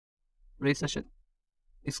today's session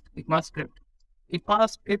is ECMAScript.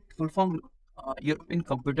 ECMAScript full form European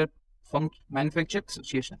Computer Manufacturing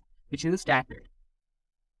Association, which is a standard.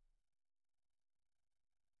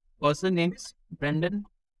 Person name is Brendan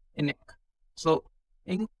Eich. So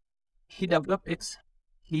he developed it.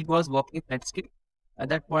 He was working at Netscape at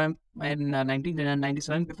that point in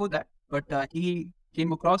 1997. Before that, but he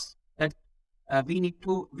came across that we need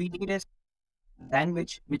a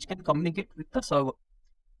language which can communicate with the server.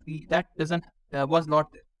 That doesn't was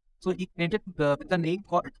not there. So he created with a name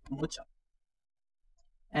called Mocha,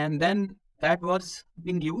 and then that was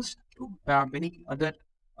being used to many other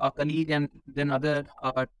colleagues and then other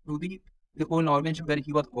to the whole organization where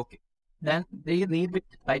he was working. Then they named it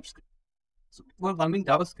TypeScript. So before coming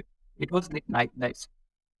JavaScript, it was like nice.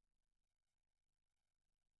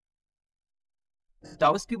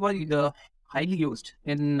 JavaScript was highly used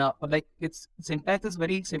in like its syntax is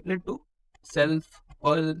very similar to Self,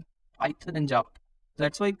 Perl, Python, and Java.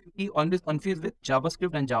 That's why we always confuse with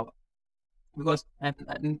JavaScript and Java, because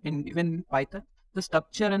even Python, the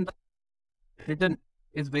structure and the written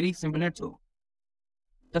is very similar to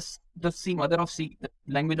the C, mother of C, the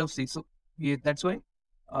language of C. So that's why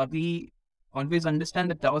we always understand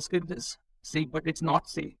that JavaScript is C, but it's not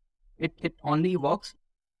C. It only works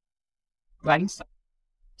client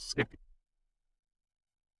script.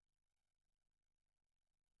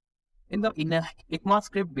 In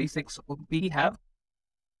ECMAScript basics,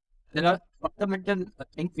 there are fundamental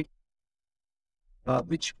things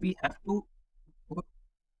which we have to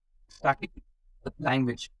static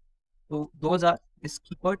language. So those are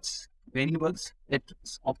keywords, variables,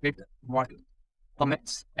 letters, operator, module,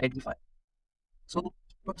 comments, identify. So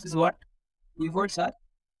what is what keywords are?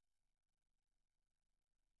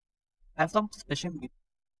 Have some special meaning,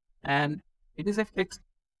 and it is a fixed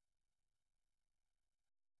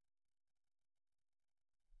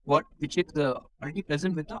word which is already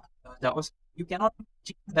present with the JavaScript. You cannot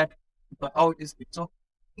change that how it is. So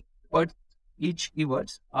but each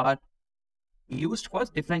keywords are used for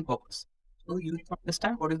different purpose. So you need to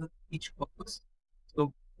understand what is each purpose.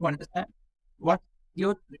 So to understand what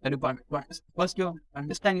your requirement, first you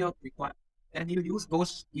understand your requirement, and you use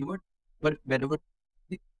those keywords but wherever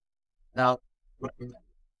now.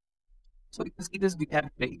 So you can see this we can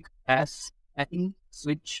break as any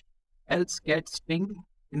switch, else get string,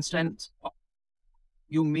 instance.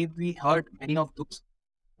 You may be heard many of those,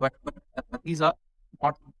 but these are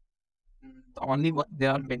not the only one.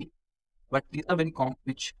 There are many, but these are very common,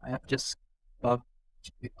 which I have just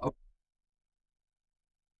checked out.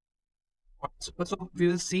 So we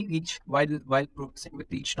will see each while progressing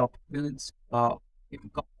with each topic. We will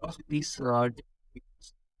come across with these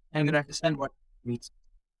and we'll understand what it means.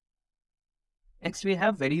 Next, we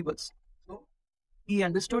have variables. So he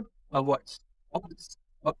understood words. Words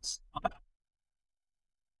are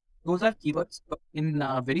those are keywords in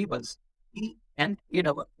variables. We can create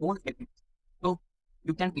our own variables. So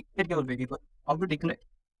you can declare your variable. How to declare?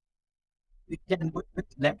 We can do it with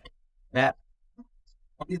left, where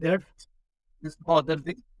only there is no other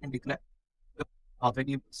way and declare our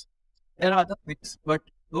variables. There are other ways, but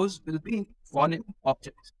those will be foreign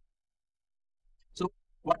objects. So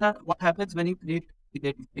what happens when you create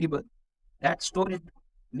a variable that store in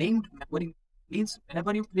named memory means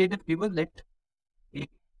whenever you create a variable let A,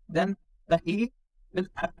 then the A will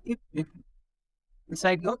have a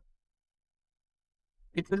inside your,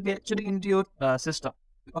 it will be actually into your system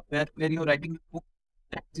where you're writing the book,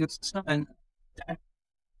 that's your system, and that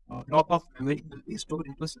block of memory will be stored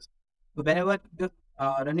into a system. So whenever you're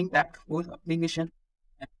running that whole application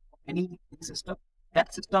and any system,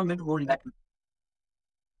 that system will hold that.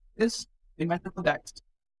 This remember to that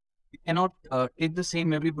you cannot take the same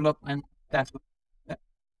memory block and that's what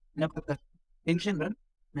the tension run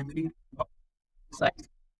memory block size.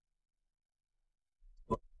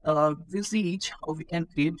 We'll see each how we can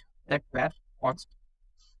create that where constant.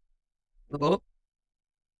 So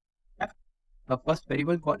the first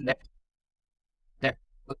variable called left, that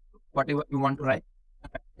whatever you want to write,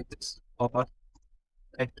 this over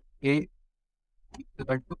at A equal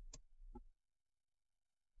to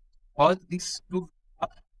all these two are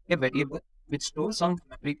a variable which stores some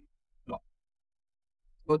memory block.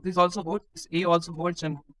 So this also holds, this A also holds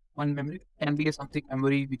one memory, can be something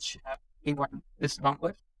memory which have A1 this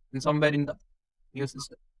number and somewhere in the new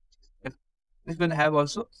system. This will have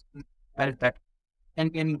also that can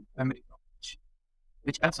be any memory block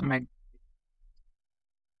which has some memory.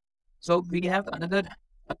 So we have another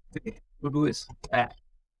way to do is pair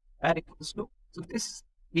equals to, so this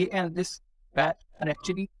A and this pair are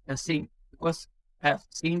actually the same because have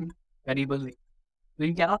same variable name. So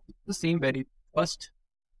you cannot use the same variable. First,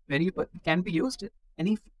 variable can be used in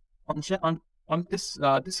any function on this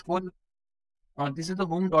this whole this is the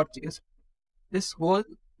home.js. This whole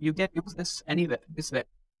you can use this anywhere, this way.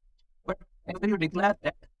 But when you declare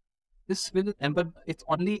that, this will embed it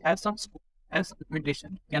only has some scope, has some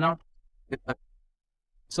limitation, cannot differ.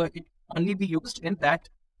 So it only be used in that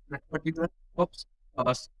particular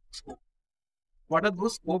scope. What are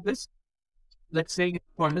those scope is? Let's say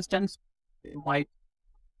to understand my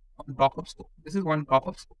block of scope. This is one block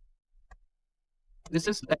of scope. This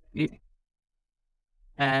is let A,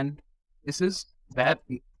 and this is where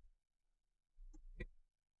B.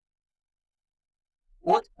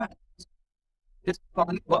 Both patterns is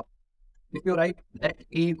probably work if you write let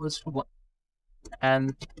A equals to 1,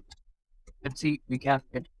 and let's see, we can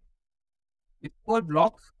get before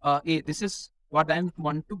block A. This is what I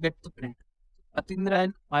want to get to print. I think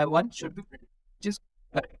that my one should be printed, which is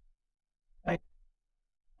correct, right?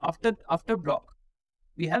 After block,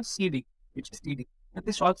 we have CD, which is CD, and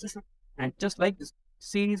this also should print just like this.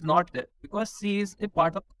 C is not there because C is a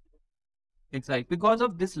part of exactly because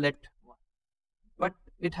of this let one, but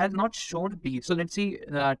it has not shown D. So let's see,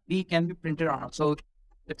 D can be printed on. So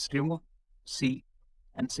let's remove C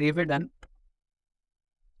and save it, and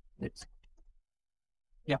let's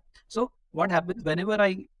yeah. So what happens whenever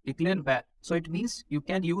I declare where? So it means you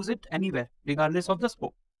can use it anywhere regardless of the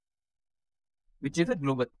scope, which is a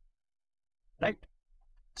global, right?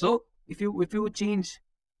 So if you change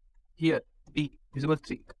here D visible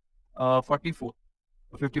 3, 44,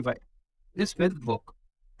 55, this will work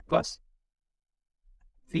because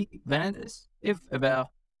when is if where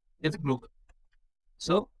is global.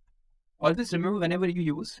 So always remember whenever you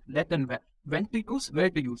use let and where, when to use, where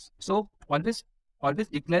to use. So always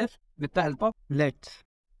declare with the help of let.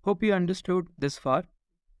 Hope you understood this far.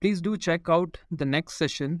 Please do check out the next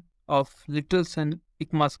session of Littles and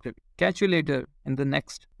ECMAScript. Catch you later in the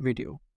next video.